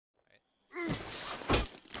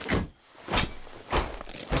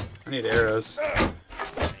I need arrows.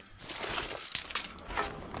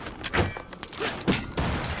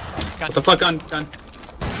 What the fuck, gun?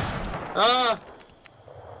 Ah!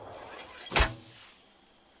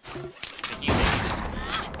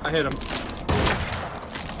 I hit him.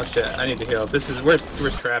 Oh shit, I need to heal. This is, where's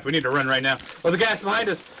Trap? We need to run right now. Oh, the gas behind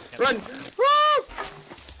us! Run! Woo!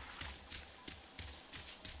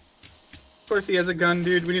 Of course he has a gun,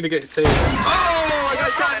 dude. We need to get saved. Oh! I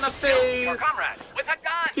got shot in the face!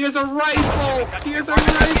 He has a rifle! He has a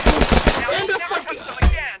rifle! And a fucking...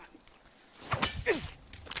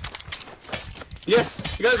 Yes!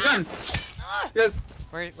 He got his gun! Yes!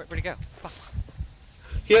 Where'd he go? Fuck.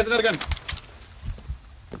 He has another gun!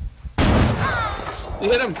 You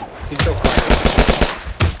hit him! He's still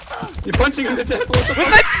fighting. You're punching him to death! What the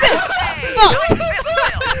fuck?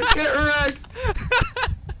 Fuck! Get wrecked!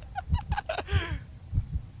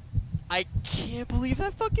 I can't believe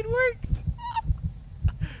that fucking worked!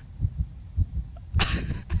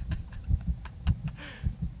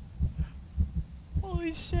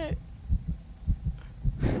 Holy shit.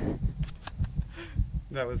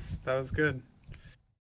 That was good.